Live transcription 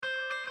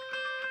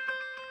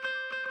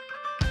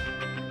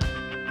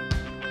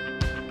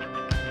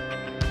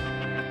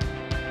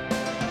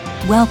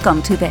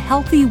Welcome to the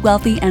Healthy,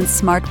 Wealthy, and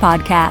Smart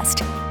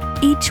podcast.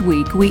 Each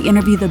week, we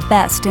interview the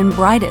best and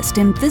brightest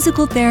in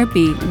physical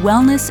therapy,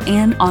 wellness,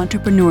 and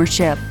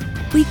entrepreneurship.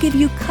 We give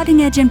you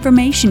cutting-edge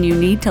information you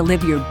need to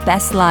live your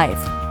best life,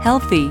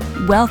 healthy,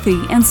 wealthy,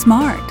 and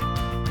smart.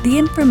 The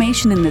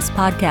information in this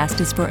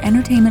podcast is for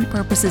entertainment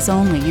purposes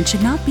only and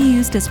should not be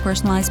used as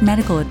personalized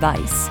medical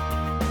advice.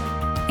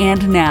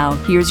 And now,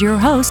 here's your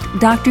host,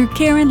 Dr.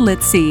 Karen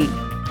Litzy.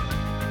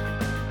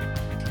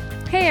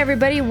 Hey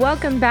everybody,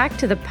 welcome back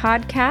to the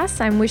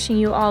podcast. I'm wishing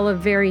you all a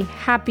very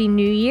happy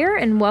new year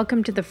and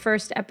welcome to the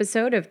first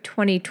episode of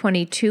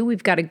 2022.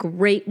 We've got a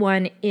great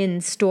one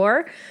in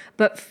store.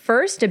 But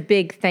first, a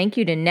big thank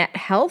you to Net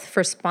Health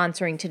for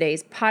sponsoring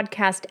today's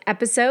podcast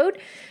episode.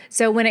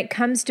 So when it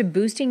comes to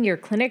boosting your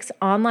clinic's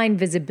online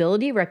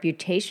visibility,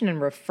 reputation,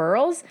 and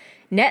referrals,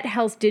 Net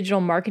Health's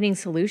digital marketing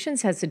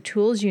solutions has the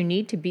tools you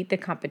need to beat the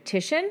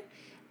competition.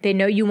 They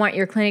know you want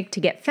your clinic to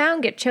get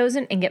found, get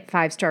chosen, and get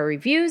 5-star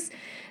reviews.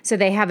 So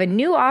they have a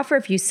new offer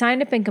if you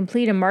sign up and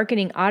complete a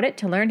marketing audit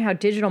to learn how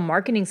digital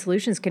marketing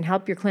solutions can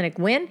help your clinic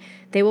win.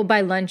 They will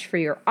buy lunch for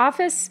your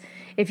office.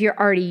 If you're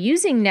already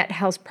using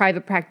NetHealth's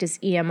private practice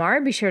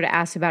EMR, be sure to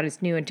ask about its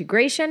new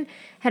integration.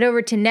 Head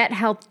over to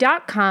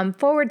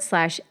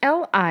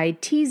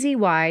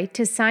nethealth.com/LITZY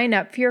to sign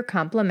up for your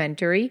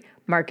complimentary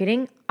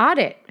marketing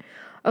audit.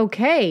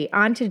 Okay,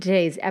 on to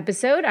today's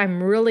episode.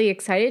 I'm really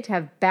excited to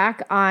have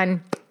back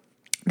on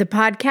the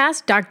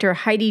podcast Dr.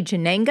 Heidi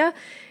Jannenga.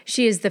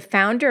 She is the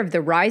founder of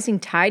the Rising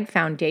Tide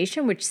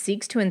Foundation, which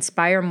seeks to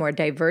inspire more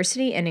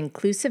diversity and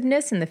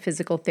inclusiveness in the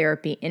physical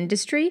therapy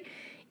industry.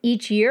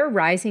 Each year,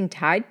 Rising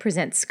Tide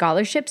presents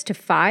scholarships to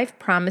 5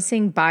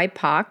 promising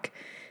BIPOC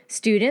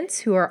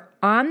students who are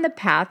on the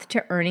path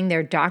to earning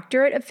their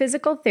doctorate of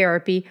physical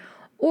therapy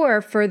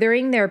or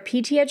furthering their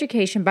PT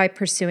education by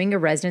pursuing a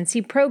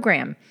residency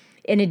program.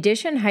 In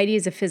addition, Heidi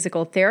is a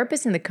physical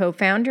therapist and the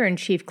co-founder and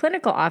chief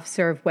clinical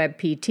officer of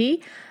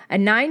WebPT, a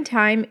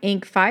 9-time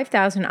Inc.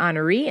 5000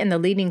 honoree and the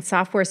leading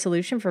software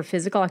solution for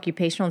physical,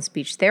 occupational, and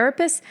speech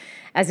therapists.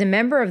 As a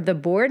member of the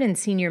board and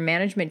senior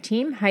management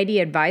team, Heidi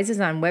advises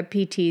on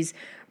WebPT's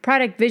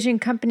product vision,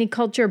 company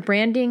culture,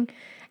 branding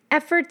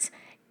efforts,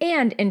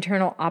 and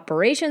internal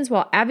operations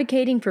while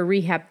advocating for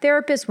rehab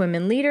therapists,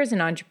 women leaders,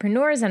 and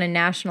entrepreneurs on a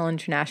national and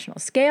international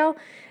scale.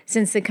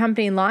 Since the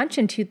company launched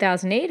in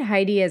 2008,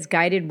 Heidi has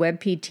guided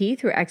WebPT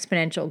through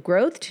exponential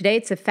growth. Today,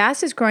 it's the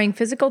fastest growing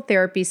physical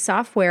therapy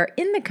software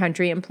in the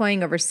country,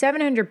 employing over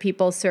 700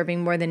 people,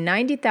 serving more than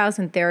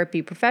 90,000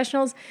 therapy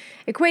professionals,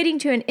 equating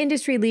to an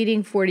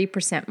industry-leading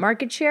 40%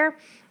 market share.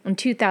 In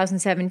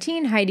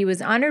 2017, Heidi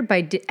was honored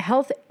by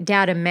Health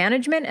Data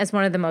Management as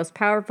one of the most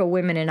powerful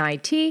women in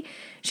IT.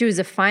 She was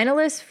a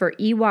finalist for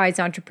EY's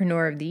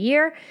Entrepreneur of the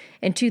Year.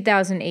 In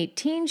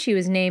 2018, she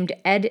was named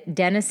Ed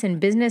Dennison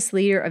Business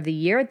Leader of the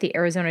Year at the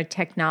Arizona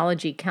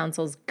Technology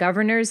Council's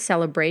Governor's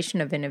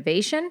Celebration of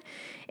Innovation.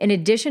 In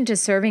addition to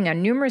serving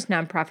on numerous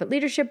nonprofit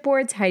leadership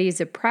boards, Heidi is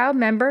a proud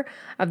member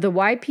of the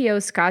YPO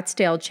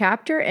Scottsdale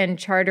chapter and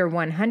Charter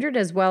 100,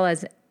 as well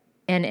as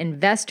an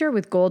investor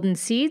with Golden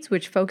Seeds,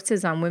 which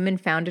focuses on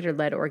women-founded or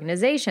led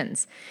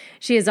organizations.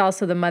 She is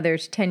also the mother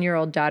to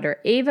 10-year-old daughter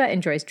Ava,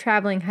 enjoys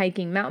traveling,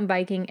 hiking, mountain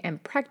biking,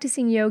 and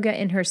practicing yoga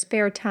in her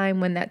spare time.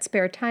 When that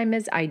spare time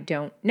is, I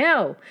don't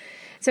know.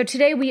 So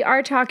today we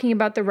are talking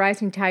about the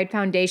Rising Tide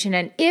Foundation,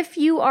 and if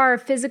you are a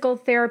physical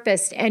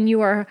therapist and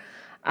you are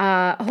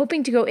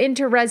hoping to go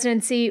into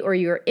residency or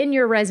you're in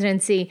your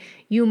residency,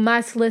 you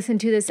must listen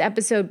to this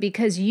episode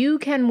because you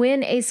can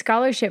win a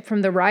scholarship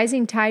from the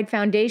Rising Tide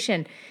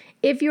Foundation.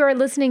 If you are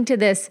listening to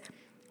this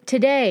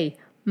today,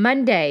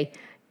 Monday,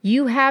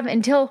 you have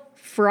until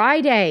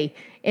Friday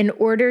in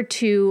order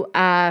to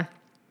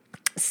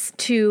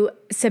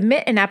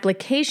submit an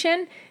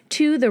application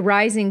to the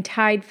Rising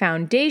Tide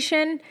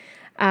Foundation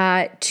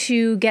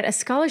to get a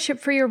scholarship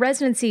for your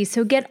residency.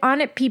 So get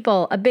on it,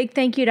 people. A big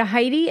thank you to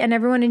Heidi, and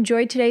everyone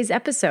enjoyed today's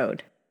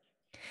episode.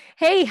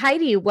 Hey,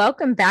 Heidi,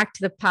 welcome back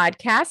to the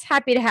podcast.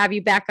 Happy to have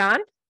you back on.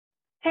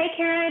 Hey,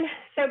 Karen.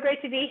 So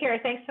great to be here.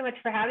 Thanks so much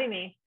for having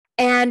me.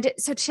 And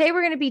so today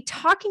we're going to be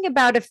talking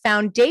about a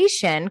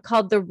foundation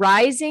called the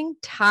Rising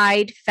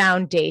Tide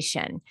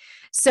Foundation.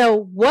 So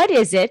what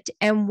is it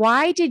and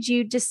why did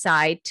you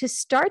decide to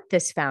start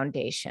this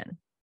foundation?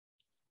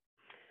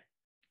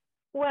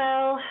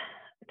 Well,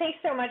 thanks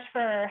so much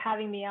for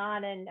having me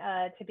on and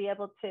to be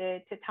able to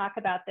talk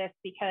about this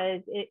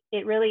because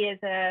it really has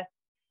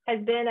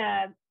been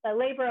a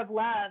labor of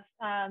love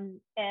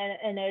and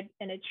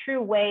a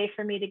true way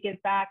for me to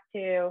give back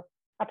to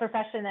a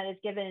profession that has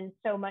given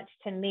so much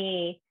to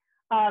me.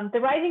 The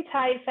Rising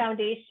Tide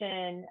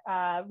Foundation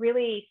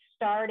really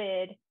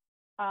started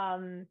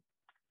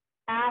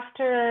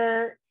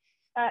after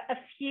a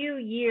few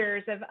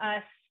years of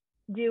us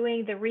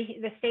doing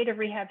the State of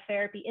Rehab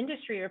Therapy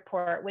Industry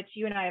Report, which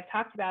you and I have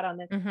talked about on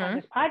this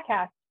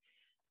podcast.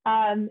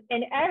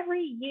 And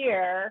every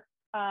year,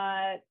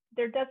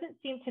 there doesn't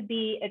seem to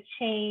be a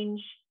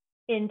change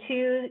in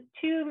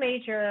two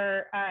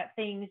major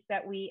things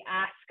that we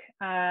ask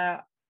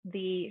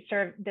the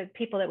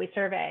people that we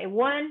survey.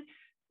 One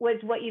was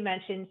what you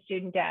mentioned,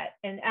 student debt.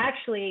 And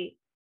actually,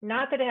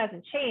 not that it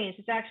hasn't changed,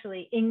 it's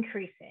actually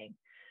increasing.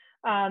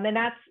 And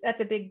that's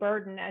a big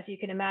burden, as you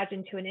can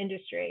imagine, to an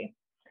industry.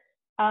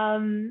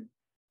 And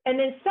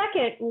then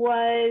second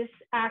was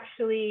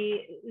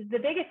actually the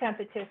biggest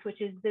impetus,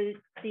 which is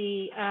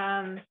the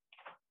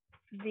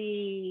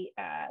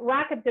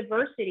lack of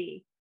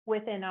diversity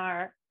within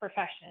our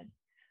profession.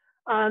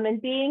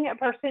 And being a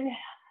person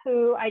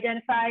who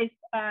identifies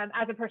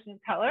as a person of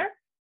color,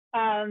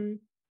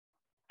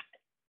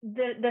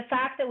 the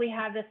fact that we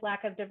have this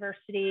lack of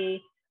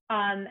diversity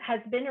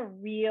has been a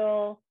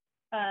real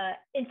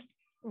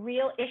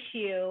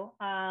issue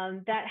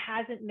that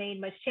hasn't made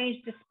much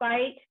change,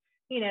 despite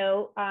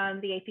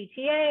the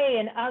APTA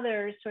and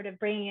others sort of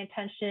bringing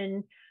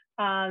attention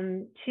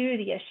to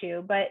the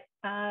issue. But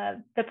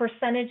the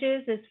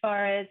percentages, as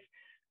far as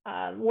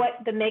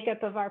what the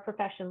makeup of our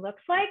profession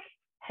looks like,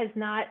 has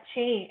not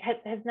changed,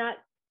 has not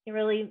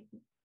really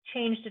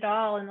changed at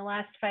all in the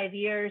last 5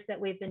 years that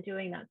we've been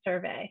doing that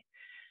survey.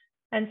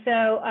 And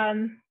so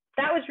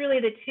that was really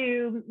the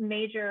two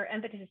major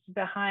impetus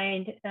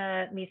behind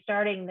me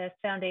starting this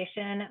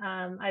foundation.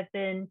 I've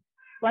been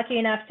lucky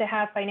enough to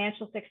have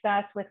financial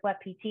success with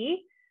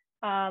WebPT.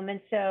 And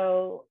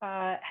so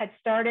had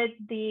started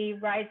the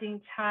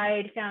Rising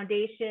Tide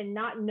Foundation,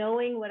 not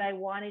knowing what I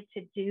wanted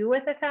to do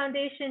with the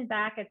foundation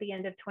back at the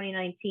end of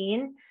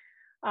 2019.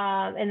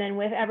 And then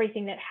with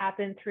everything that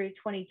happened through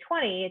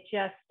 2020, it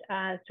just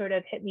sort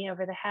of hit me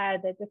over the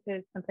head that this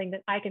is something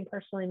that I can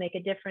personally make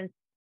a difference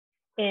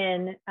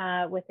in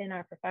within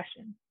our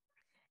profession.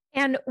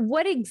 And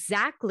what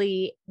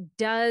exactly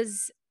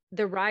does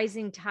the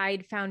Rising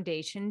Tide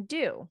Foundation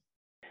do?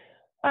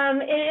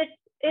 It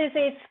is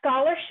a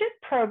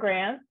scholarship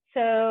program.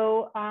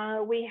 So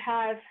we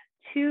have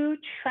two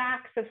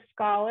tracks of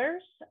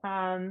scholars.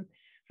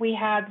 We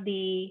have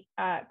the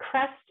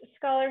CREST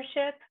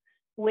Scholarship,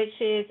 which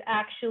is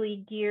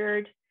actually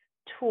geared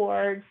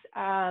towards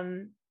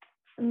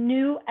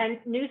new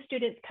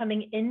students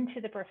coming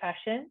into the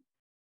profession.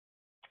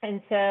 And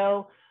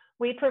so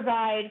we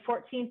provide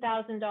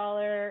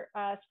 $14,000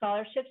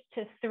 scholarships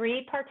to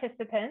three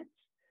participants,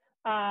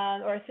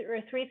 or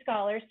three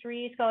scholars,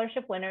 three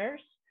scholarship winners.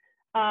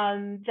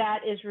 That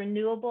is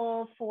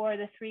renewable for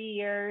the 3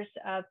 years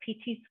of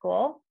PT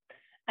school.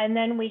 And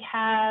then we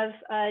have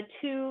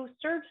two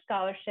SURGE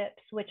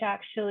scholarships, which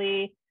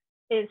actually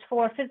is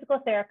for physical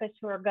therapists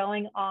who are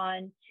going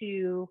on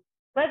to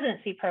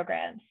residency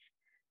programs.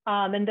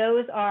 And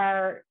those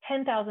are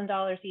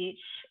 $10,000 each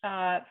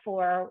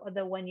for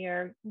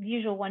the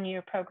usual 1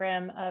 year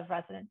program of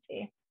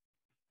residency.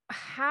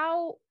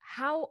 How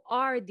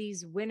are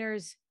these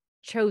winners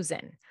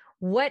chosen?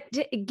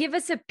 Give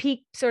us a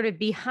peek sort of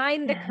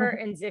behind the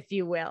curtains, if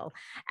you will,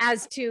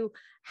 as to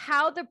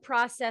how the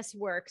process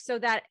works, so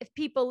that if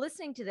people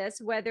listening to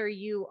this, whether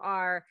you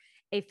are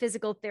a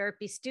physical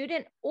therapy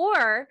student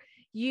or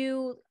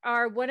you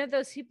are one of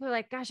those people who are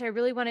like, gosh, I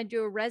really want to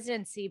do a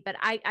residency, but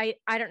I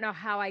don't know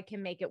how I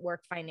can make it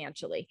work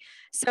financially.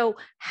 So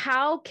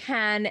how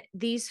can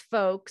these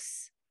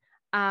folks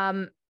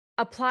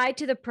apply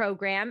to the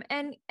program?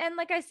 And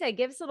like I said,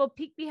 give us a little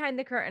peek behind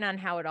the curtain on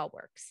how it all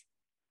works.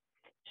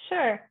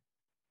 Sure.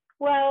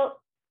 Well,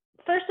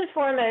 first and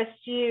foremost,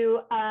 you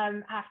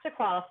have to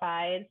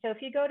qualify. And so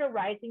if you go to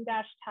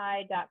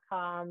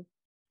rising-tide.com,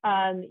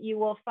 you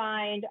will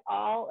find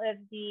all of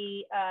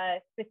the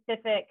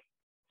specific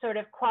sort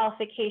of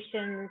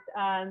qualifications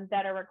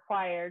that are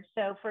required.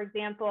 So for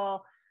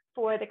example,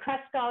 for the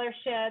CREST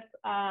scholarship,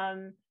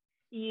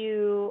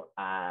 you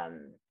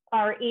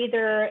are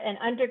either an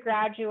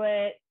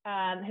undergraduate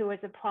who is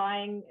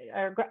applying,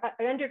 or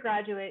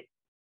undergraduate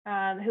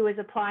who is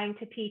applying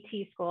to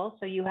PT school.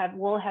 So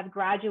will have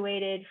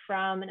graduated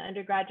from an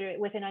undergraduate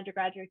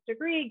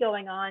degree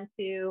going on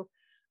to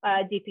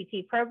a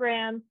DPT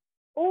program,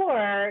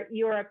 or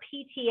you're a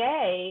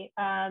PTA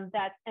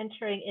that's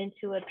entering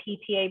into a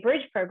PTA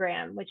bridge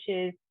program, which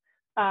is,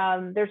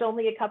 there's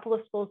only a couple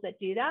of schools that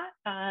do that,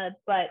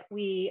 but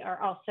we are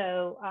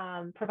also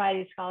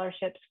providing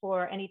scholarships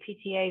for any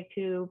PTAs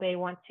who may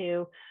want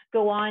to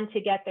go on to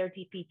get their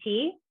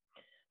DPT.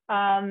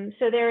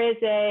 So there is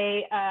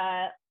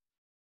a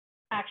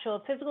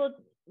actual physical,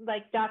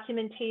 like,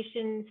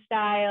 documentation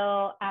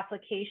style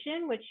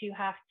application, which you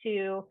have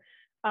to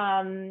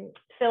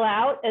fill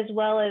out, as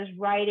well as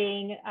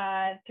writing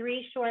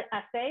 3 short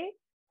essays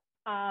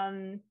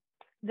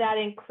that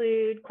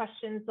include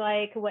questions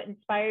like what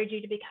inspired you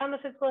to become a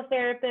physical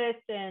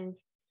therapist, and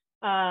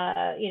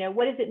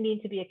what does it mean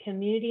to be a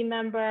community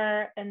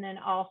member, and then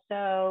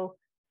also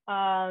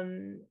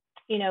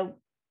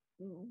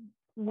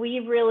we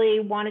really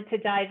wanted to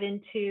dive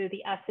into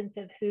the essence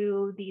of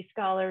who these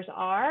scholars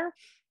are,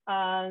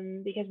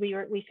 because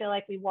we feel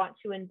like we want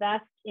to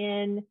invest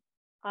in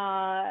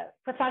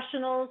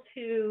professionals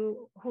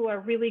who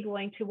are really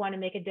going to want to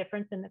make a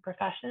difference in the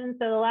profession.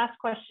 So the last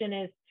question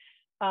is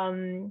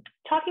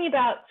talking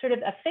about sort of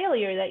a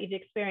failure that you've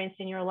experienced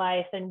in your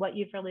life and what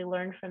you've really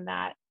learned from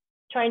that.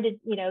 trying to,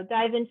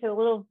 dive into a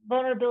little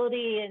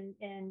vulnerability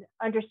and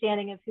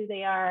understanding of who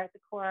they are at the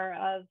core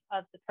of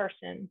the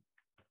person.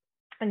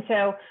 And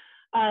so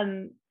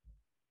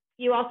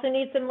you also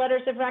need some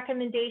letters of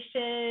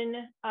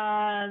recommendation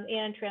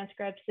and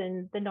transcripts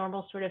and the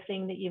normal sort of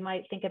thing that you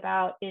might think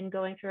about in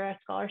going through a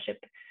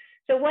scholarship.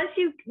 So once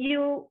you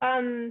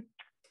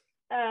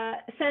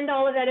send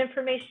all of that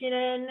information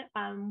in,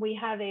 we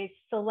have a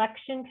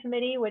selection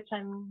committee, which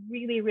I'm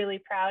really, really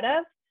proud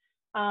of.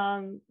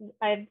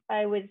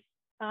 I was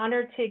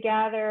honored to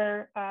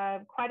gather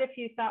quite a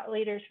few thought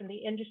leaders from the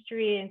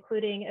industry,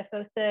 including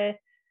Efosa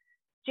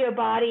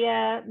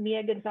Giobadia,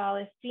 Mia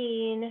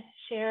Gonzalez-Dean,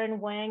 Sharon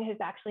Wang, who's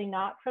actually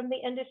not from the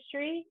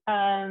industry.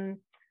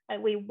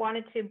 We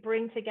wanted to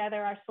bring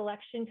together our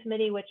selection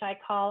committee, which I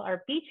call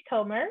our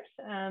beachcombers.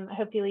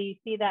 Hopefully you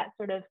see that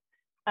sort of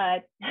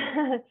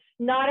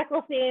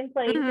nautical theme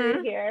playing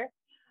through here.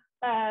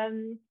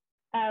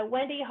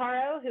 Wendy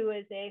Haro, who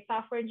is a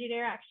software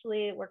engineer,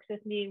 actually works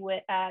with me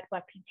at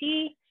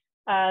WebPT.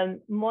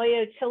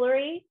 Moyo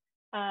Tillery,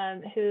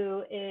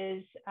 who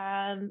is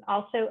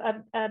also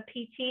a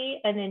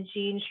PT, and then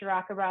Jean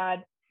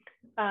Shirakarad.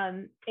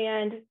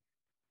 And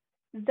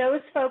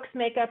those folks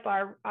make up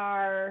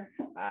our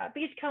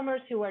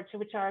beachcombers,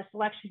 which are our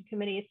selection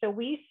committee. So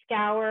we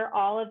scour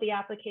all of the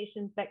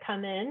applications that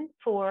come in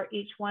for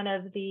each one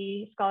of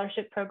the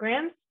scholarship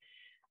programs.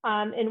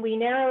 And we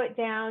narrow it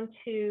down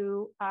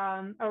to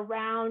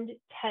around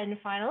 10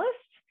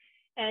 finalists.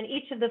 And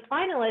each of the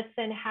finalists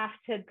then have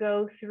to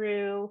go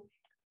through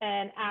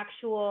an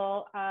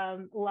actual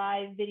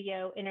live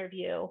video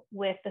interview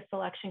with the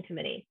selection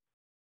committee.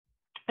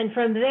 And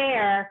from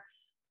there,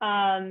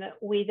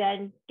 we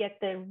then get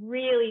the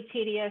really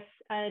tedious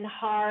and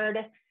hard,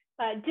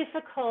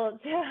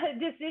 difficult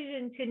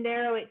decision to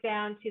narrow it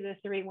down to the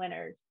 3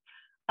 winners.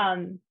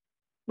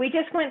 We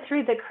just went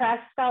through the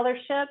CREST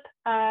scholarship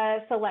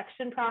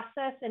selection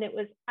process, and it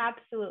was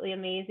absolutely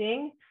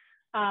amazing.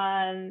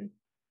 And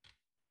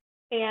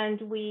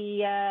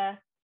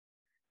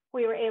we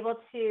were able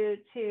to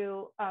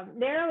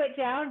narrow it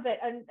down, but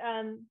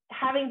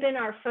having been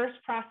our first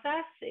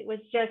process, it was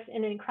just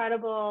an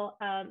incredible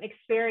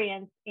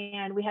experience.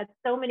 And we had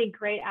so many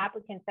great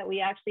applicants that we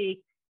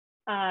actually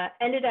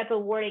ended up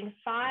awarding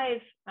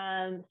 5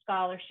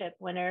 scholarship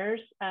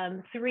winners,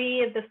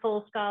 3 of the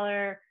full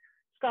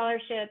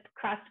scholarship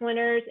CREST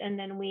winners, and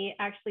then we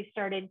actually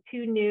started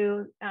 2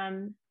 new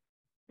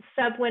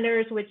sub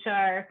winners, which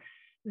are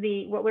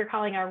what we're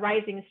calling our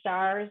Rising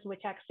Stars,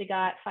 which actually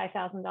got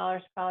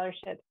 $5,000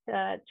 scholarships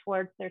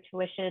towards their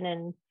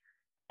tuition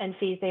and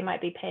fees they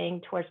might be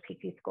paying towards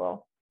PT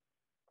school.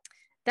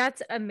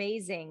 That's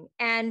amazing.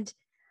 And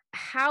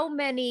how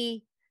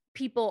many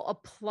people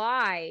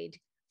applied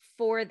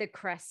for the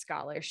CREST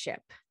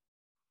scholarship?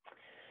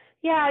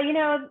 Yeah,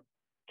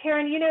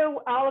 Karen, you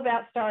know all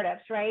about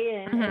startups, right?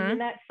 And in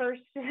that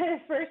first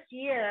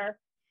year,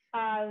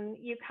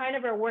 you kind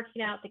of are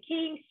working out the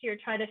kinks. You're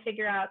trying to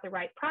figure out the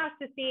right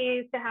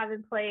processes to have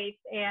in place.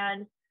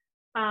 And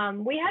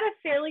we had a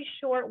fairly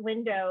short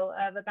window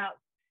of about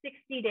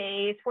 60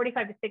 days,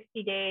 45 to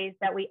 60 days,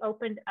 that we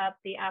opened up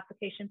the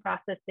application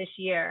process this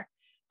year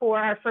for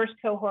our first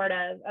cohort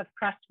of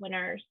CREST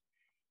winners.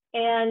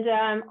 And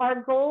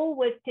our goal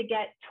was to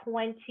get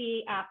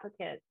 20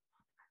 applicants.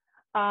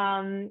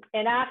 And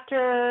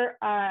after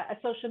a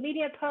social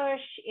media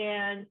push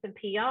and some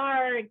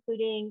PR,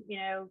 including,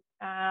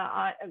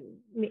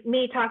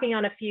 me talking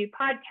on a few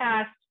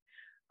podcasts,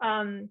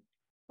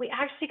 we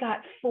actually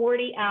got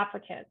 40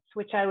 applicants,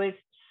 which I was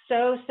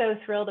so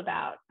thrilled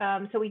about.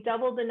 So we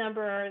doubled the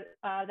number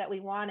that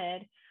we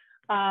wanted.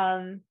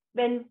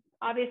 Then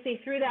obviously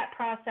through that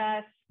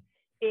process,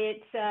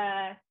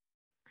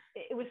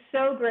 it was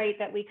so great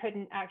that we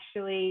couldn't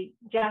actually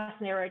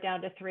just narrow it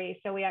down to 3.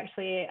 So we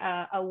actually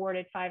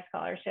awarded 5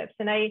 scholarships.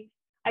 And I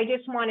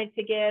just wanted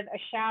to give a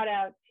shout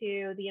out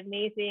to the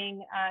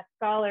amazing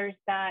scholars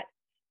that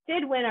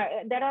did win,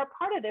 that are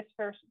part of this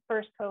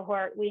first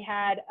cohort. We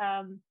had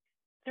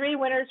 3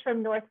 winners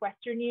from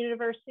Northwestern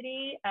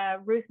University,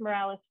 Ruth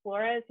Morales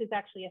Flores, who's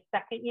actually a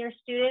second-year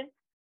student,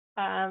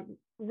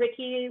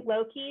 Ricky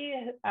Loki,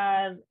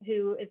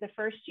 who is a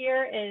first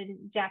year,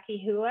 and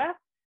Jackie Hua,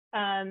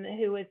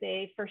 who was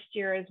a first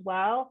year as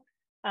well.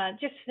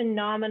 Just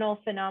phenomenal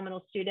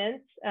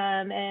students.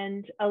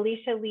 And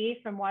Alicia Lee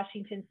from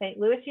Washington St.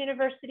 Louis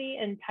University,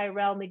 and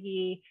Tyrell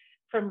McGee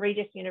from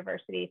Regis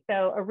University.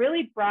 So a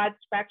really broad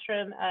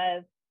spectrum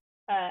of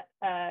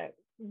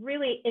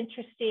really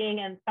interesting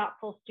and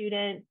thoughtful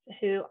students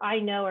who I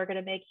know are going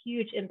to make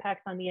huge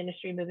impacts on the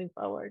industry moving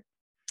forward.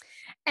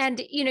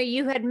 And,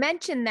 you had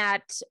mentioned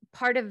that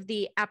part of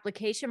the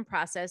application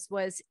process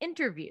was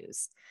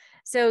interviews.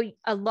 So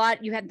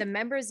you had the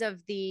members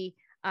of the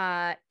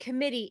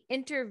committee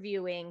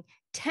interviewing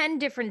 10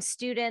 different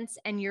students,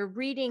 and you're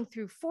reading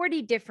through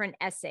 40 different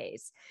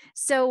essays.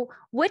 So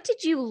what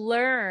did you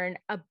learn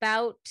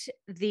about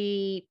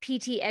the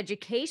PT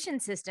education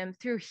system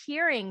through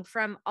hearing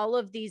from all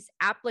of these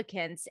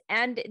applicants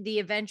and the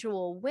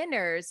eventual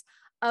winners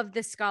of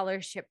the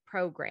scholarship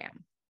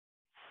program?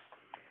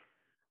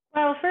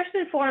 Well, first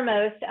and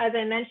foremost, as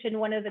I mentioned,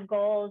 one of the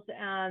goals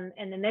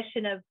and the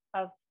mission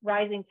of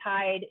Rising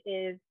Tide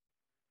is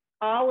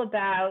all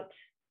about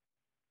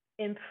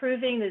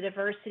improving the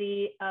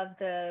diversity of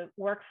the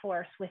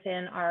workforce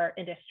within our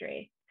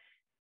industry.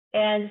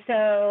 And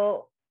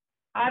so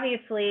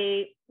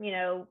obviously,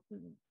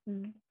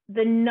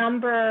 the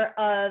number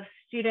of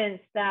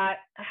students that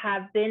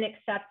have been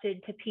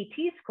accepted to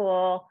PT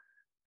school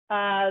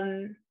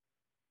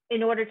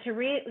in order to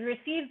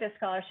receive the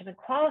scholarship and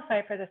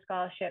qualify for the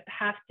scholarship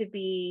have to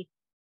be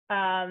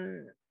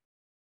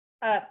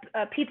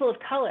people of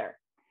color.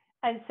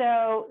 And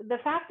so the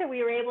fact that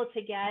we were able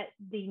to get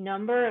the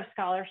number of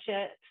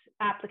scholarships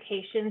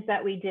applications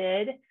that we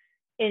did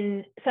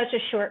in such a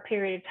short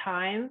period of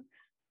time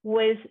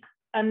was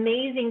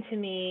amazing to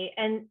me.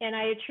 And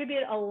I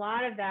attribute a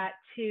lot of that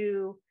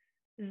to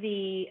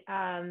the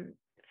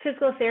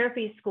physical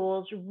therapy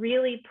schools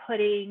really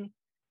putting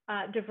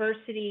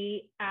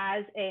diversity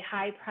as a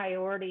high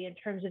priority in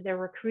terms of their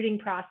recruiting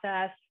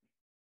process,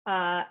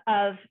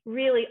 of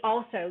really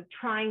also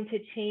trying to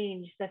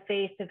change the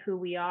face of who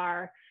we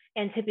are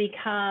and to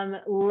become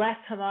less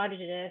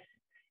homogenous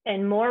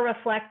and more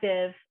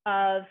reflective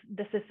of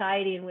the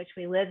society in which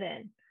we live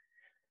in.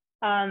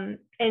 And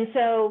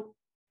so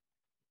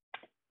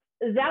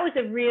that was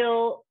a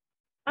real,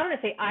 I don't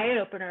want to say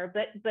eye-opener,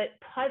 but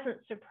pleasant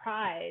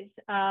surprise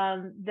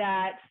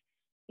that,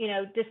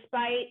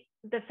 despite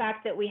the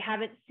fact that we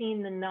haven't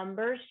seen the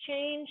numbers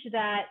change,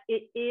 that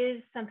it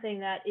is something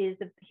that is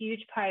a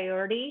huge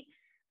priority,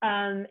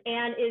 and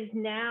is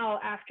now,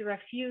 after a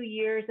few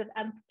years of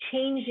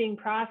changing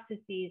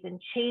processes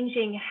and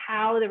changing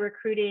how they're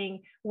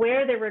recruiting,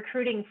 where they're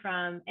recruiting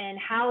from, and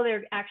how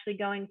they're actually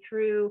going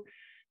through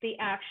the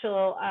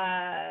actual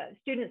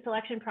student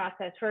selection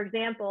process. For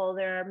example,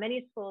 there are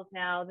many schools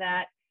now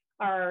that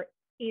are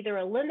either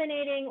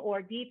eliminating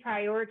or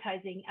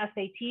deprioritizing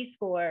SAT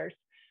scores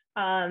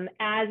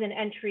as an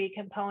entry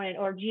component,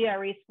 or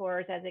GRE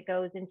scores as it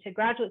goes into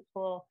graduate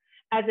school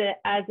as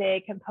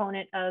a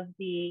component of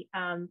the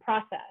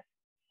process,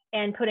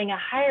 and putting a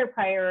higher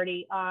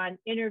priority on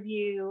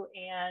interview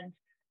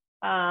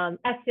and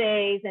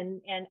essays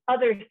and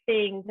other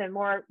things, and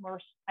more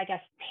I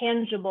guess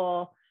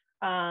tangible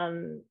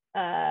areas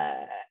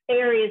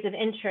of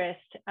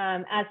interest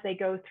as they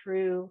go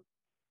through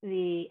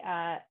the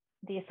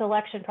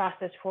selection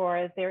process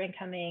for their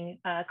incoming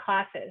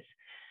classes.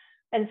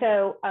 And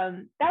so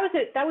that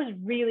was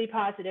really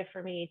positive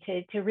for me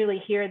to really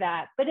hear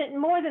that. But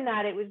more than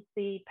that, it was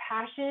the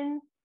passion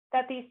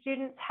that these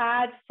students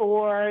had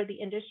for the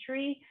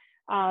industry.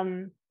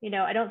 I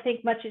don't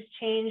think much has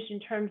changed in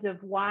terms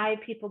of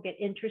why people get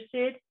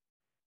interested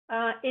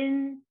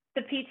in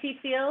the PT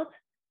field.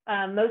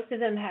 Most of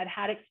them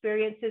had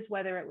experiences,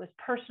 whether it was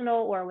personal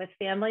or with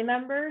family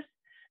members,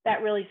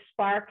 that really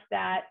sparked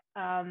that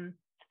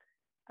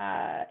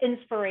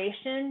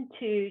inspiration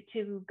to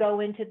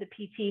go into the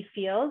PT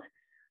field.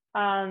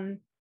 Some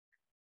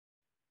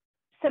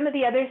of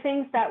the other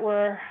things that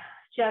were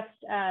just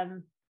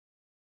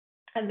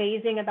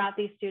amazing about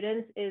these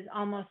students is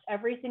almost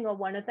every single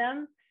one of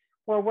them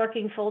were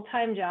working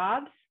full-time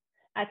jobs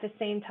at the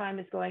same time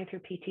as going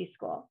through PT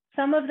school.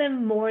 Some of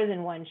them more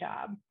than one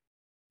job.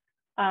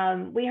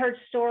 We heard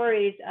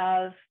stories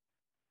of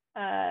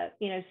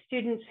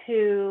students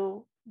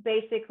who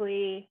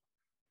basically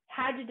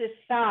had to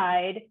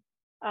decide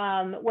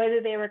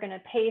whether they were going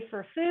to pay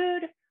for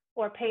food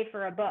or pay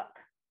for a book.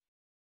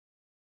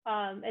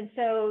 And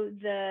so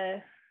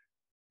the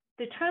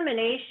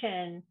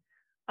determination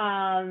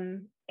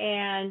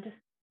and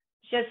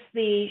just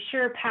the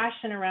sheer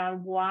passion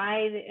around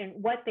why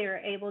and what they were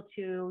able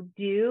to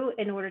do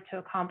in order to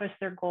accomplish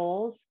their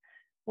goals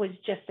was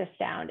just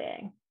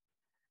astounding.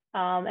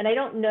 And I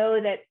don't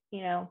know that,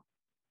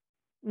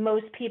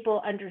 most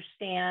people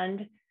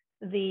understand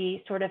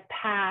the sort of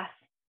path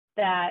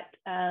that,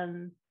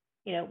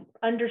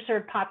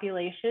 underserved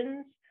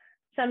populations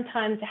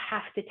sometimes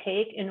have to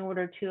take in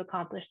order to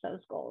accomplish those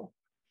goals.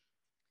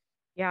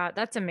 Yeah,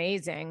 that's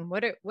amazing.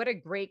 What a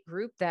great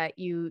group that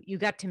you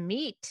got to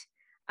meet.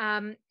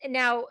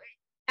 Now,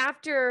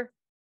 after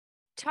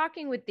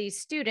talking with these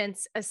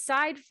students,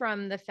 aside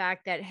from the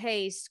fact that,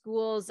 hey,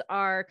 schools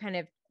are kind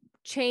of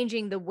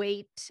changing the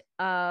weight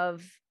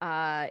of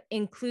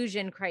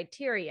inclusion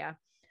criteria,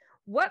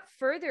 what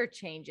further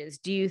changes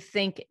do you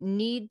think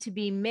need to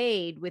be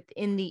made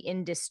within the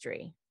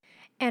industry?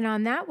 And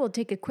on that, we'll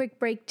take a quick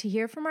break to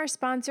hear from our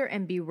sponsor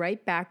and be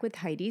right back with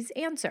Heidi's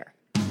answer.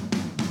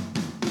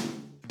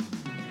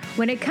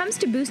 When it comes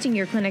to boosting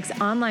your clinic's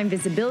online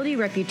visibility,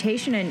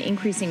 reputation, and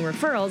increasing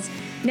referrals,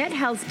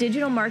 NetHealth's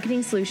digital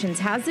marketing solutions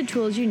has the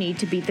tools you need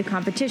to beat the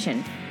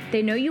competition.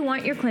 They know you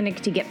want your clinic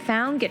to get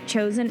found, get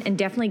chosen, and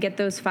definitely get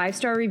those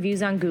 5-star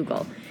reviews on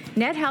Google.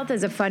 NetHealth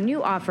has a fun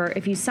new offer.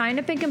 If you sign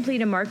up and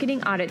complete a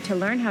marketing audit to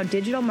learn how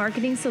digital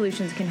marketing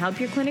solutions can help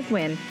your clinic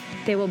win,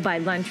 they will buy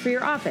lunch for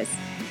your office.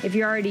 If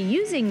you're already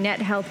using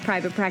NetHealth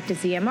Private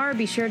Practice EMR,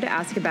 be sure to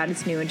ask about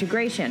its new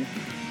integration.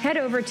 Head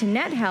over to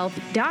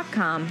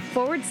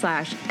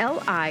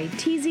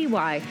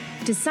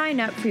nethealth.com/LITZY to sign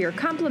up for your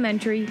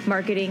complimentary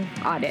marketing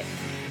audit.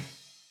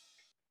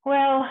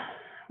 Well,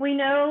 we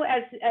know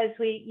as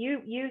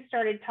you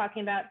started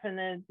talking about from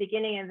the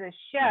beginning of the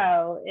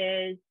show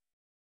is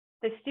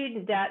the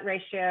student debt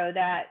ratio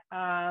that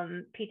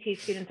PT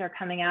students are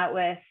coming out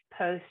with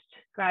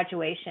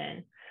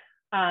post-graduation.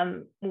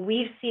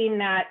 We've seen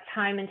that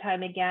time and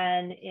time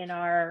again in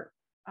our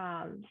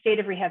State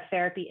of Rehab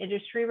Therapy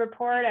Industry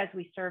Report as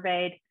we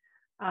surveyed,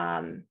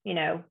 thousands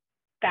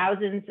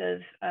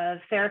of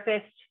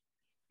therapists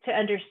to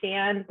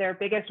understand their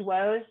biggest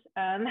woes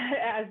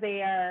as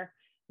they are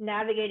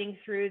navigating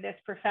through this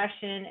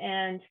profession.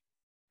 And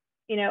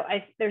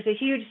there's a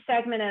huge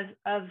segment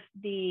of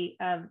the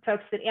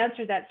folks that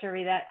answered that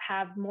survey that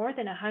have more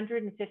than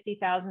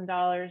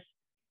 $150,000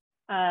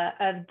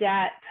 of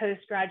debt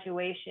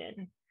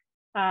post-graduation.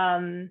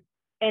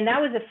 And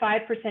that was a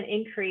 5%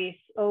 increase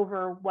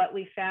over what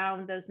we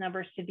found those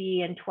numbers to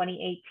be in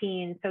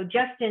 2018. So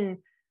just in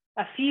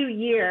a few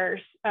years,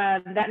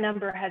 that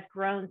number has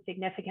grown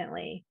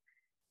significantly.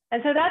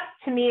 And so that,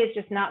 to me, is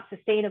just not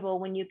sustainable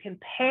when you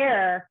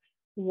compare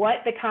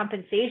what the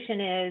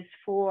compensation is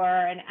for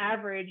an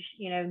average,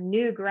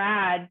 new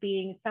grad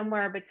being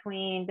somewhere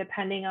between,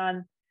 depending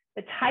on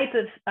the type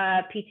of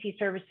PT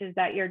services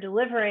that you're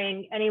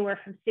delivering, anywhere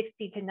from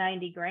 60 to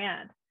 90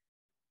 grand.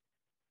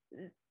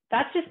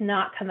 That's just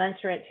not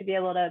commensurate to be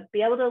able to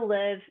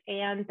live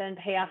and then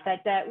pay off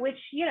that debt, which,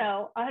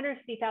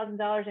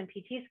 $150,000 in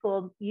PT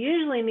school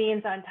usually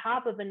means on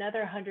top of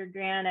another 100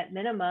 grand at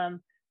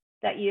minimum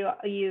that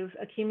you've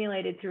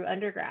accumulated through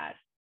undergrad.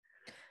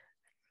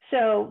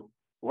 So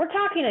we're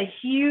talking a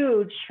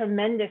huge,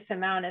 tremendous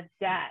amount of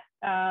debt.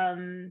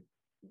 And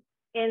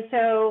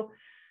so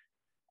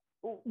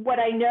what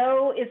I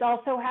know is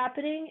also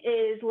happening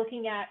is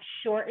looking at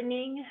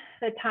shortening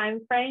the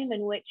time frame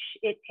in which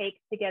it takes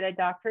to get a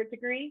doctorate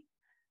degree.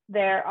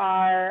 There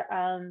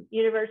are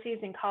universities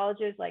and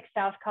colleges like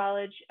South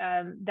College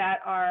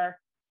that are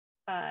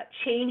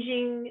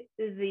changing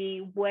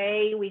the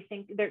way we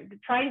think. They're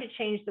trying to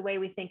change the way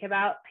we think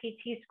about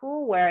PT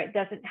school, where it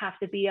doesn't have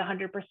to be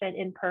 100%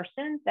 in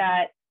person,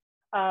 that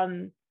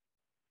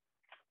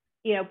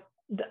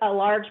a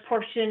large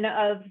portion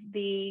of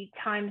the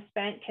time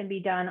spent can be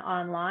done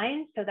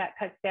online. So that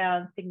cuts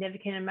down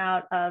significant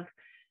amount of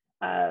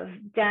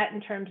debt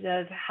in terms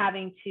of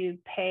having to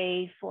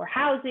pay for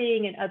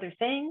housing and other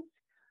things.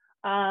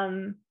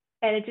 And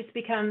it just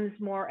becomes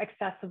more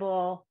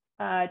accessible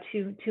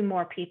to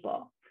more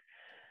people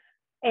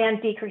and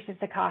decreases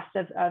the cost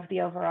of the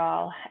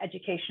overall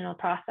educational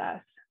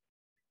process.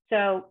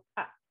 So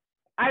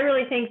I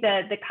really think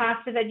that the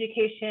cost of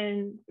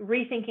education,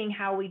 rethinking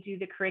how we do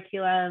the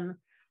curriculum,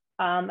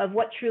 of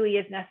what truly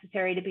is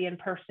necessary to be in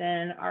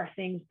person, are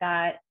things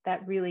that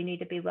really need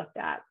to be looked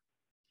at.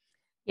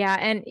 Yeah.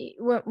 And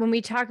when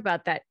we talk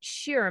about that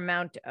sheer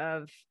amount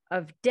of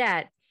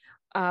debt,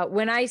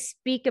 when I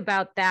speak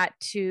about that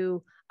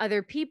to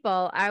other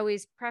people, I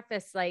always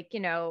preface, like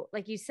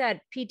you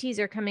said, PTs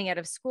are coming out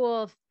of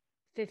school,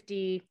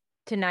 $50,000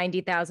 to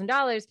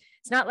 $90,000.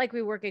 It's not like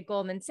we work at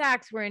Goldman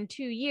Sachs, where in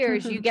 2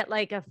 years you get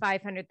like a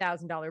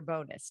 $500,000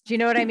 bonus. Do you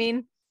know what I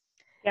mean?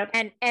 Yep.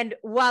 And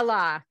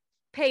voila,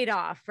 paid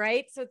off,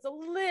 right? So it's a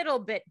little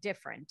bit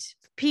different.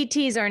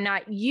 PTs are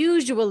not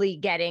usually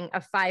getting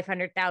a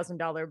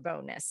 $500,000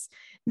 bonus.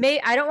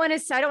 I don't want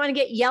to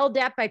get yelled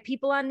at by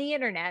people on the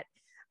internet,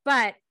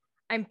 but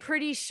I'm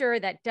pretty sure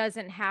that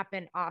doesn't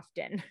happen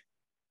often.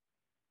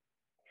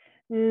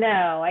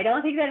 No, I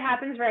don't think that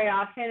happens very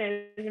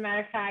often. As a matter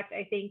of fact,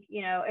 I think,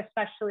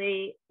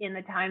 especially in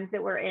the times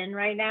that we're in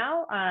right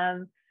now,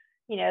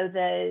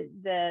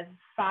 the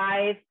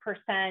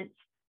 5%,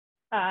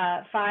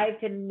 5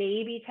 to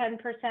maybe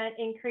 10%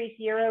 increase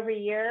year over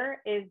year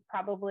is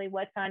probably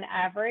what's on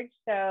average.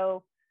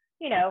 So,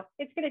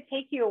 it's going to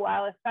take you a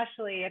while,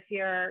 especially if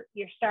you're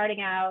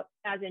starting out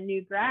as a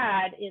new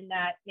grad in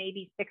that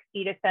maybe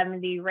 60 to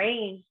 70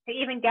 range to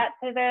even get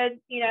to the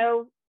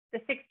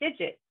 6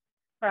 digits.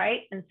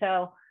 Right. And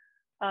so,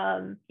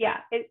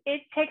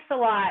 it takes a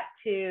lot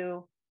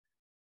to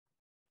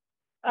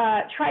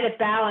try to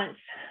balance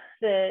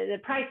the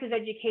price of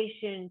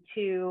education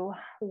to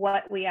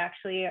what we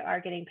actually are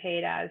getting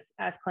paid as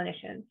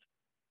clinicians.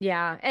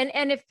 Yeah.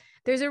 And if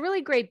there's a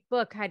really great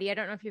book, Heidi, I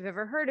don't know if you've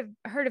ever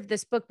heard of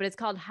this book, but it's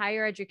called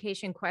Higher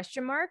Education ?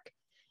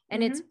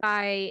 And it's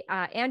by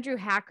Andrew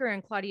Hacker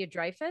and Claudia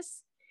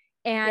Dreyfus.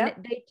 And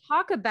they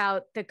talk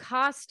about the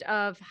cost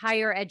of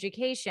higher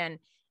education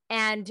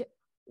and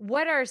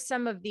what are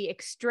some of the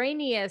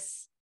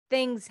extraneous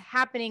things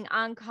happening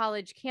on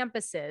college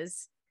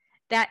campuses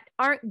that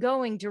aren't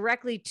going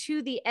directly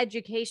to the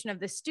education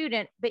of the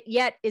student, but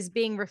yet is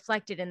being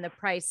reflected in the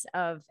price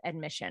of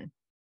admission.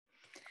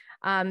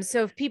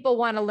 So if people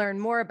want to learn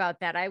more about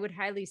that, I would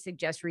highly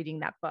suggest reading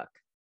that book.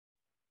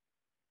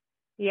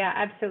 Yeah,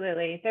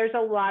 absolutely. There's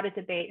a lot of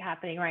debate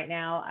happening right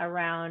now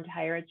around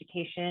higher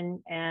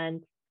education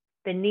and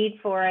the need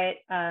for it.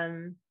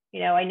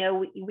 I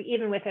know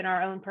even within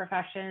our own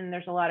profession,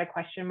 there's a lot of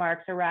question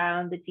marks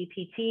around the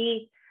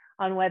DPT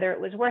on whether it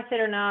was worth it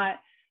or not.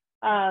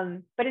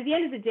 But at the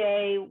end of the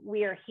day,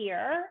 we are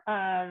here.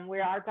 We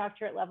are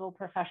doctorate level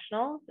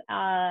professionals,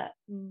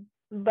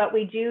 but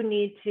we do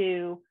need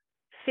to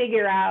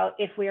figure out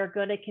if we are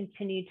going to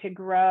continue to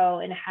grow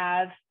and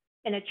have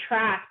and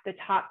attract the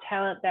top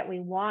talent that we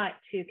want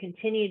to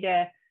continue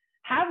to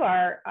have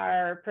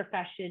our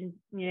profession,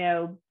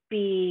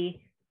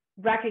 be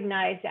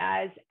recognized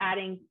as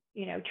adding,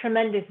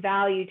 tremendous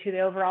value to the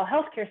overall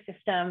healthcare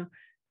system.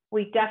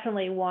 We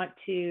definitely want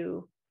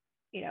to,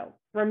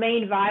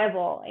 remain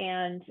viable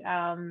and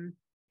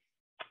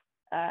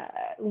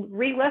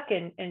relook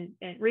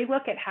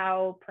at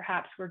how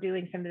perhaps we're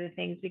doing some of the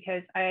things,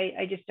 because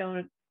I just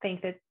don't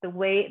think that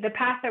the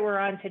path that we're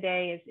on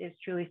today is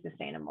truly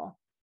sustainable.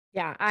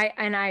 Yeah,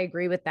 I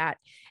agree with that.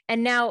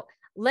 And now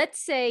let's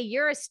say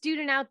you're a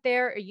student out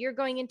there, or you're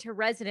going into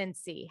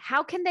residency.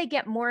 How can they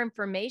get more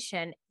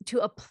information to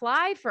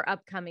apply for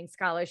upcoming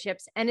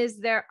scholarships? And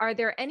are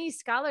there any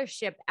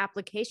scholarship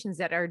applications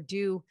that are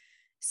due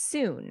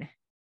soon?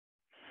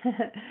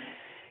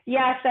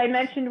 Yes, I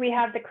mentioned we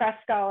have the CREST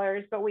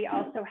Scholars, but we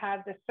also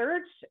have the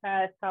Surge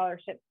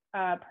Scholarship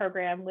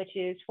Program, which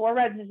is for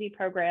residency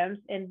programs.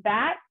 And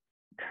that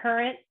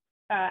current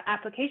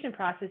application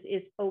process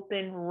is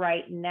open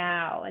right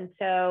now. And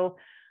so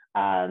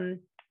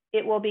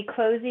it will be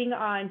closing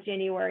on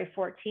January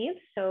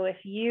 14th. So if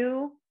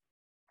you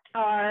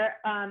are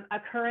a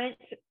current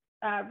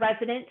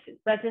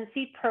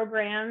residency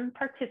program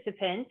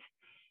participant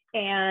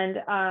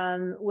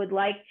and would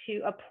like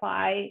to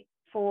apply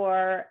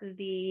for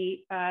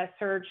the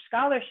Surge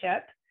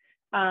Scholarship,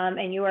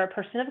 and you are a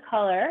person of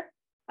color,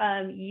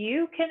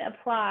 you can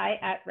apply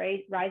at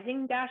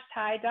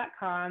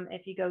rising-tide.com.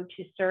 If you go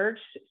to Surge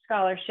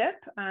Scholarship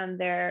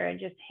there and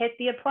just hit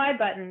the apply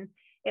button,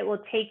 it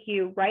will take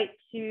you right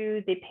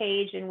to the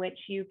page in which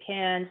you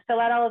can fill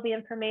out all of the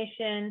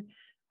information,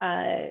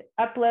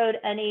 upload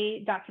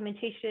any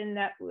documentation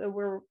that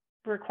we're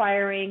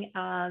requiring,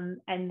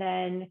 and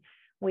then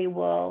we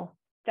will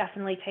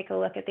definitely take a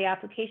look at the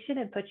application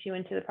and put you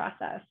into the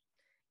process.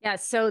 Yeah.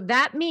 So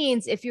that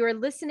means if you're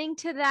listening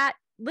to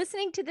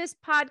this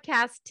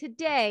podcast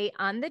today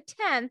on the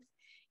 10th,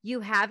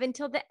 you have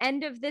until the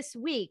end of this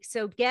week.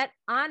 So get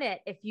on it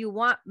if you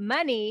want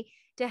money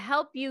to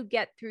help you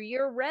get through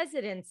your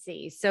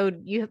residency. So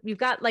you've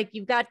got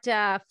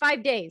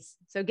 5 days.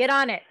 So get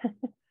on it.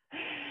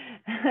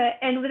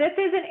 And this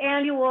is an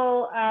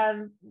annual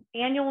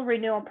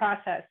renewal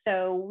process.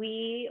 So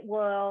we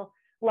will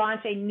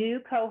launch a new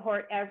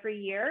cohort every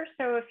year.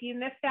 So if you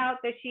missed out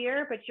this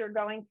year, but you're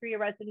going through your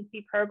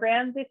residency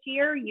program this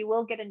year, you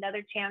will get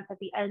another chance at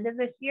the end of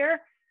this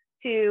year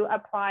to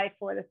apply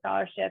for the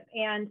scholarship.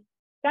 And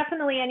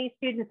definitely any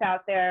students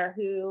out there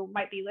who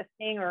might be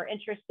listening or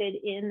interested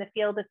in the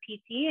field of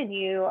PT, and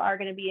you are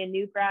going to be a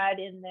new grad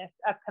in this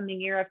upcoming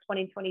year of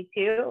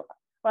 2022,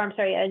 or I'm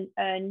sorry,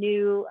 a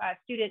new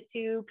student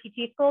to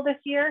PT school this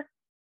year,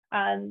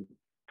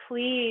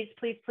 please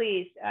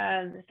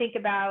think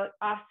about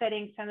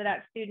offsetting some of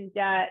that student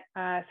debt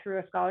through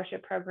a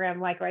scholarship program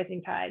like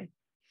Rising Tide.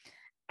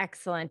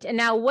 Excellent. And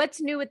now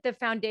what's new with the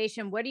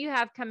foundation? What do you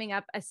have coming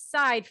up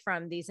aside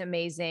from these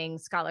amazing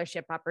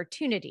scholarship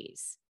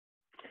opportunities?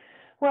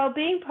 Well,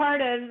 being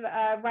part of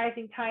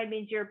Rising Tide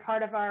means you're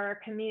part of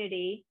our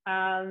community.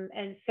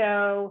 And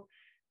so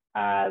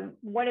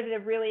one of the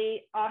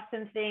really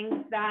awesome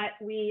things that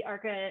we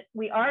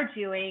are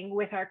doing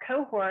with our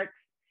cohorts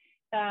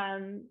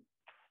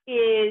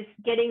is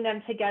getting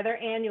them together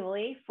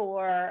annually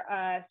for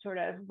a sort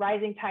of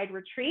Rising Tide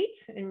retreat,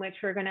 in which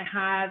we're going to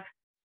have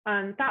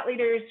thought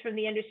leaders from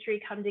the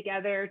industry come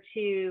together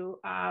to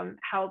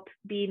help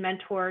be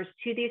mentors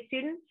to these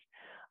students.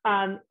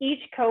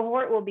 Each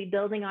cohort will be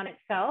building on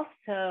itself.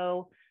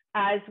 So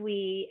as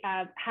we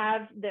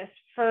have this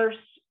first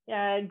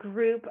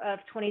group of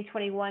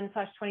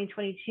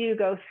 2021/2022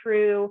 go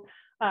through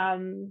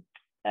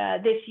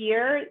this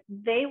year,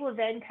 they will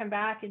then come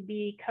back and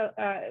be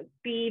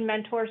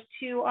mentors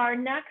to our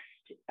next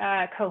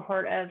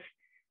cohort of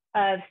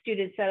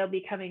students that'll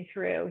be coming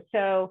through.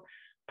 So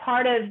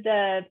part of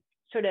the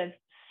sort of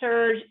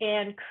Surge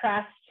and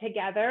CREST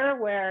together,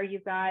 where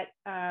you've got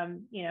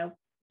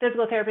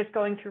physical therapists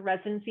going through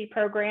residency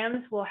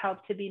programs, will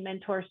help to be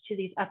mentors to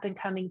these up and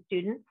coming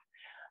students.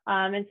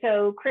 And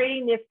so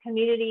creating this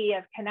community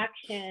of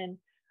connection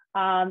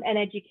and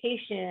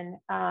education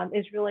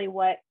is really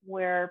what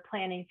we're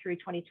planning through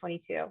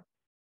 2022.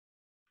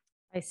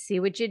 I see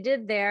what you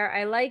did there.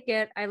 I like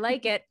it.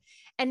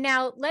 And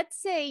now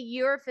let's say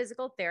you're a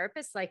physical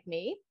therapist like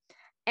me,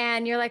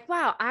 and you're like,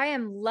 wow, I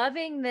am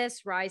loving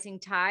this Rising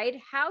Tide.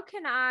 How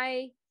can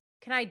I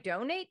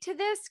donate to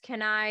this?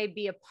 Can I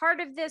be a part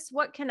of this?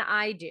 What can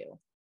I do?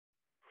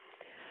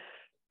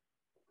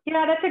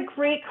 Yeah, that's a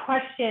great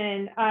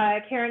question,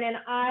 Karen. And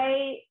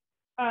I,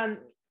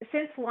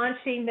 since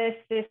launching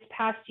this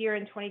past year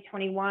in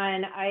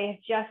 2021, I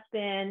have just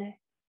been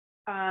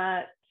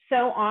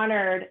so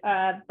honored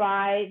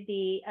by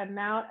the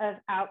amount of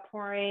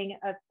outpouring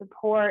of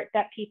support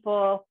that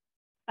people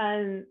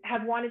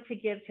have wanted to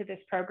give to this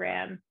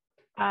program,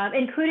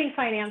 including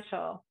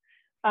financial.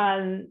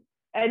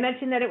 I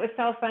mentioned that it was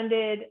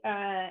self-funded,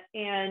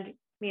 and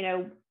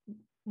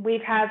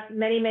we've had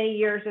many, many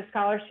years of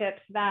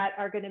scholarships that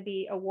are going to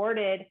be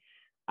awarded.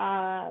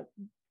 But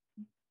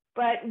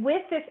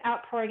with this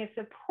outpouring of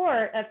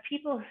support of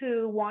people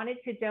who wanted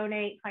to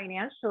donate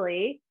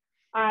financially,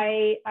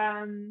 I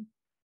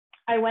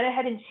went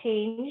ahead and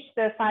changed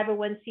the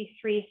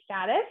 501c3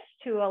 status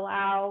to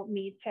allow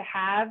me to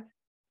have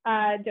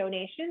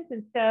donations.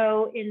 And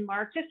so in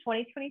March of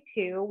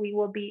 2022, we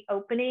will be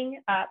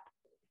opening up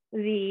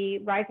the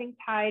Rising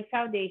Tide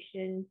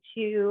Foundation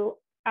to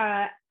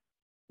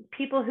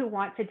people who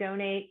want to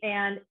donate.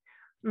 And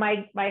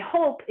my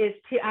hope is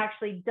to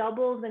actually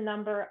double the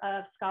number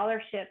of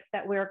scholarships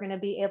that we're going to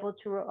be able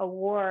to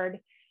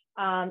award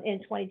in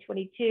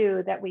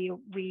 2022 that we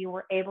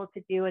were able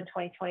to do in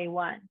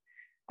 2021.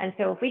 And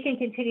so if we can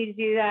continue to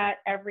do that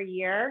every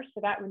year,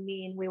 so that would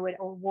mean we would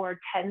award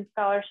 10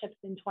 scholarships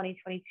in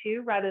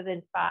 2022 rather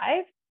than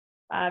 5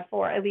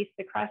 for at least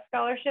the CREST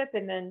scholarship,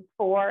 and then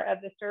 4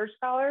 of the SURGE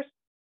scholars.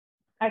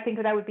 I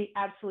think that would be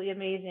absolutely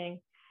amazing.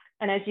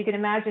 And as you can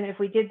imagine, if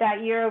we did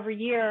that year over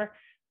year,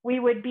 we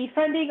would be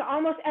funding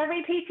almost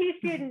every PT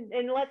student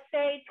in, let's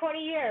say, 20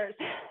 years.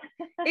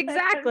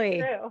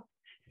 Exactly.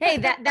 Hey,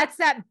 that's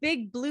that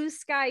big blue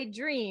sky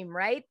dream,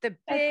 right? The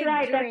big That's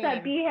right. dream. That's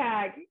that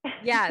BHAG.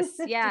 Yes,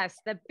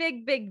 the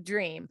big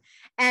dream.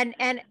 And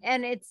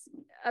it's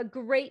a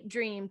great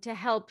dream to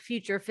help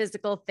future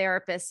physical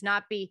therapists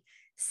not be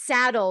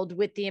saddled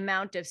with the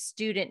amount of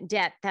student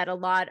debt that a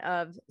lot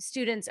of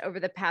students over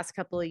the past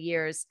couple of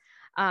years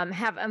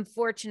have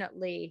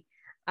unfortunately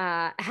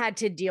had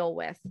to deal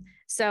with.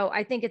 So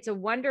I think it's a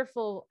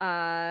wonderful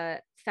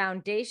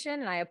foundation,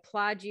 and I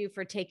applaud you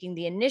for taking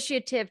the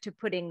initiative to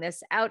putting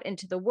this out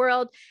into the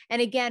world.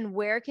 And again,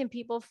 where can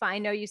people find, I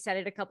know you said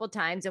it a couple of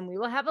times, and we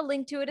will have a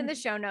link to it in the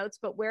show notes,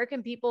 but where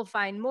can people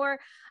find more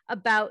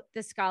about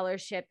the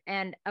scholarship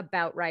and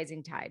about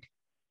Rising Tide?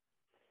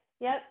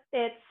 Yep,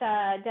 it's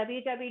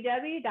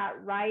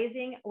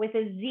www.rising with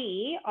a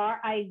Z,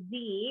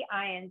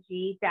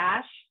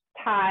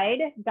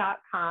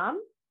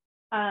 RIZING-tide.com.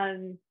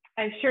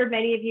 I'm sure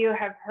many of you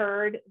have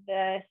heard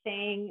the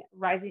saying,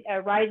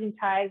 rising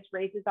tides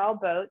raises all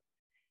boats.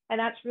 And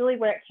that's really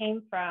where it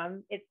came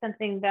from. It's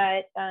something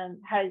that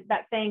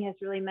that saying has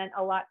really meant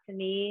a lot to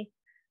me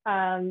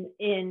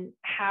in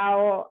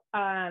how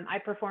I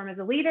perform as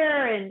a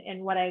leader,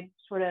 and what I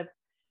sort of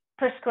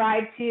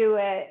prescribe to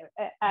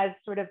as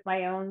sort of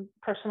my own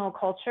personal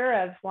culture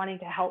of wanting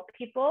to help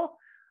people.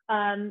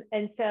 And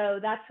so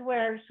that's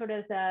where sort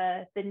of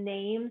the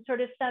name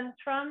sort of stems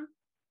from.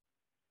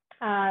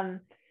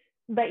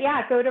 But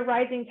yeah, go to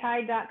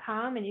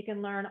risingtide.com and you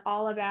can learn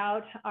all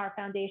about our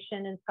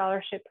foundation and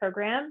scholarship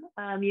program.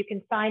 You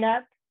can sign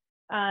up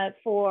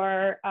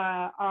for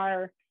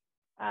our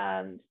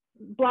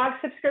blog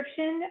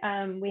subscription.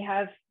 We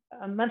have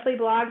monthly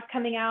blogs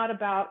coming out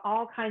about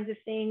all kinds of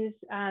things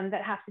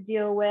that have to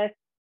deal with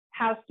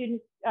how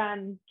students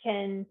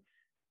can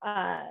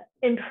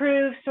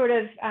improve sort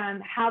of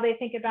how they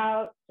think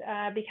about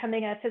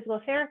becoming a physical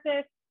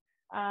therapist,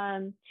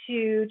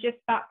 to just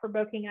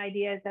thought-provoking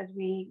ideas as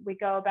we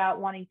go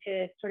about wanting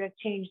to sort of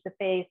change the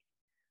face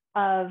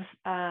of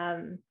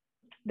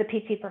the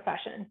PT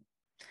profession.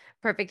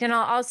 Perfect. And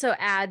I'll also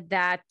add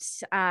that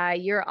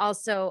you're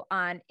also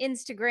on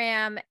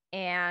Instagram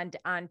and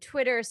on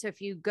Twitter. So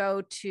if you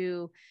go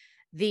to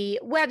the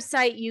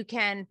website, you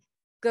can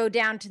go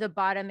down to the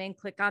bottom and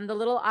click on the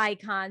little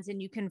icons,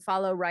 and you can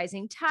follow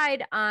Rising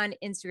Tide on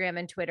Instagram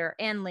and Twitter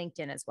and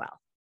LinkedIn as well.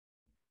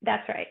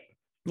 That's right.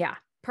 Yeah.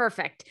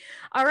 Perfect.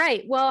 All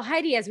right. Well,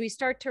 Heidi, as we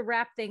start to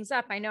wrap things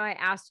up, I know I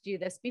asked you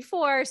this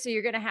before, so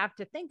you're going to have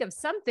to think of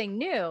something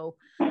new.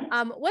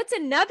 What's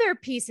another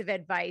piece of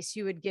advice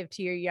you would give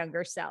to your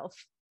younger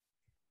self?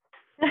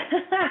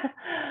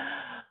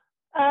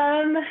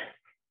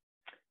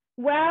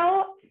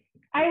 Well,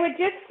 I would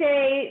just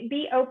say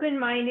be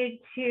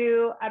open-minded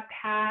to a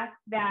path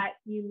that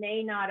you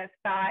may not have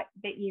thought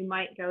that you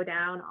might go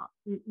down.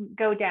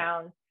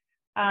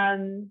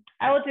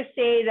 I will just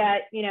say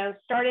that,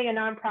 starting a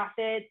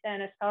nonprofit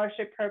and a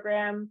scholarship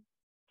program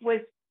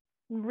was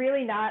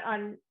really not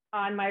on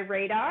my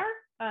radar.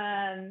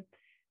 And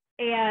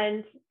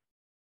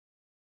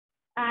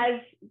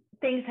as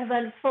things have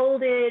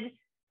unfolded,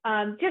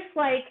 just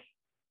like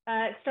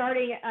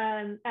starting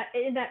in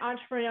that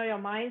entrepreneurial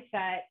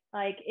mindset,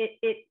 like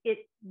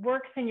it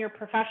works in your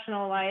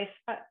professional life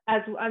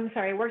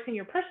works in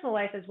your personal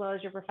life as well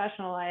as your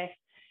professional life,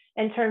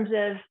 in terms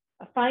of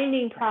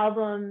finding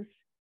problems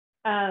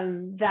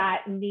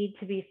that need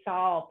to be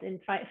solved and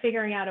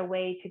figuring out a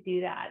way to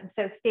do that. And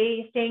so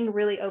staying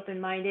really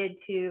open-minded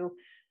to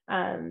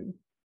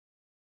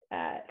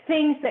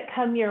things that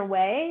come your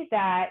way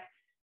that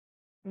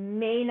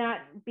may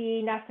not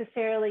be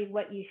necessarily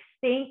what you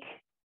think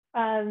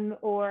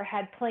or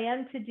had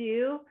planned to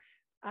do.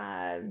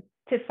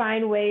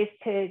 find ways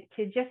to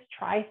just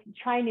try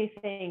new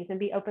things and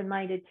be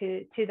open-minded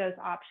to those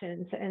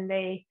options. And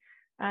they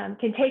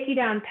can take you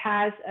down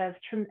paths of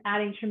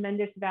adding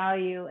tremendous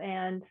value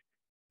and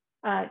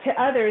to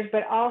others,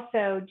 but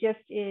also just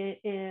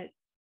into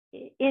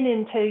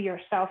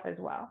yourself as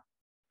well.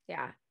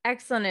 Yeah,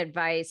 excellent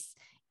advice.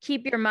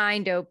 Keep your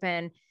mind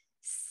open,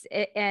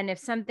 and if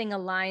something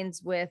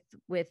aligns with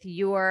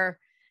your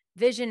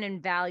vision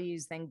and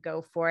values, then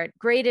go for it.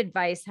 Great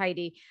advice,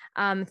 Heidi.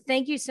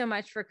 Thank you so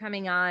much for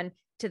coming on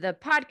to the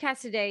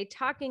podcast today,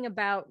 talking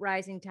about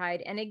Rising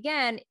Tide. And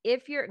again, I'm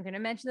going to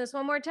mention this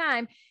one more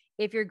time,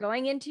 if you're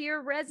going into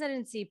your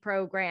residency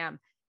program,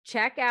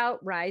 check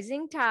out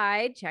Rising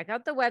Tide, check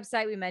out the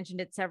website. We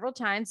mentioned it several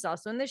times. It's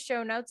also in the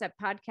show notes at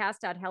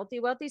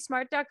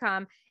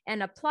podcast.healthywealthysmart.com,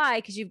 and apply,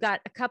 because you've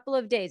got a couple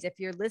of days. If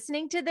you're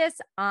listening to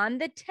this on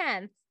the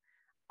 10th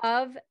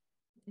of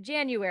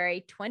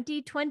January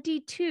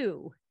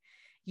 2022,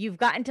 you've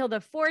got until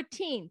the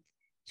 14th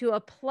to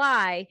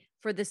apply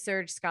for the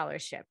Surge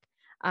Scholarship.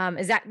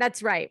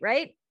 That's right?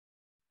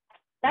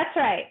 That's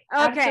right. Okay.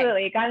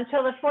 Absolutely. Got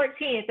until the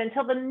 14th,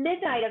 until the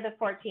midnight of the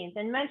 14th.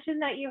 And mention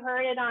that you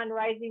heard it on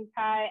Rising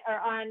Tide or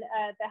on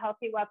the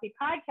Healthy Wealthy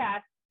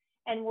podcast,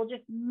 and we'll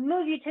just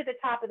move you to the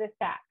top of the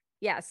stack.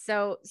 Yes.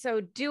 So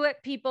do it,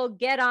 people.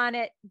 Get on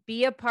it.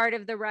 Be a part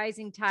of the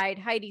Rising Tide.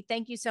 Heidi,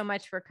 thank you so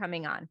much for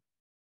coming on.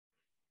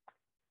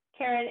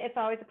 Karen, it's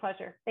always a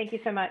pleasure. Thank you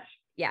so much.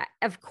 Yeah,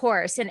 of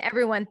course. And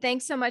everyone,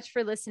 thanks so much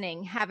for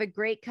listening. Have a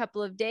great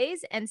couple of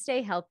days and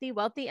stay healthy,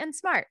 wealthy, and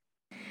smart.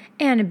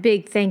 And a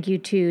big thank you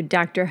to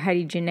Dr.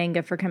 Heidi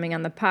Jannenga for coming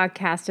on the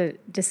podcast to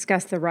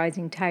discuss the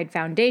Rising Tide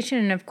Foundation.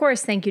 And of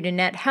course, thank you to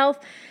Net Health.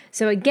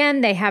 So again,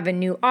 they have a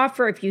new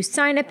offer. If you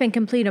sign up and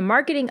complete a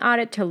marketing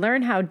audit to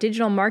learn how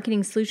digital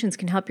marketing solutions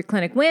can help your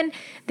clinic win,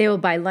 they will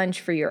buy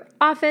lunch for your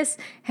office.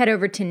 Head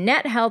over to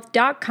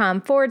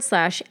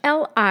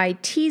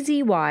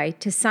nethealth.com/LITZY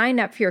to sign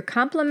up for your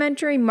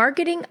complimentary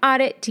marketing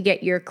audit to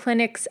get your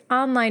clinic's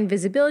online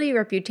visibility,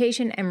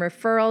 reputation, and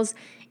referrals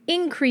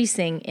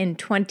increasing in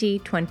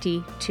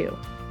 2022.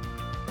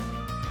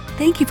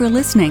 Thank you for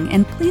listening,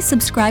 and please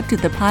subscribe to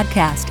the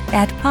podcast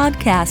at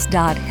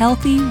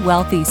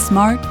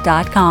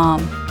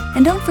podcast.healthywealthysmart.com.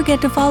 And don't forget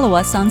to follow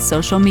us on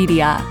social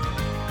media.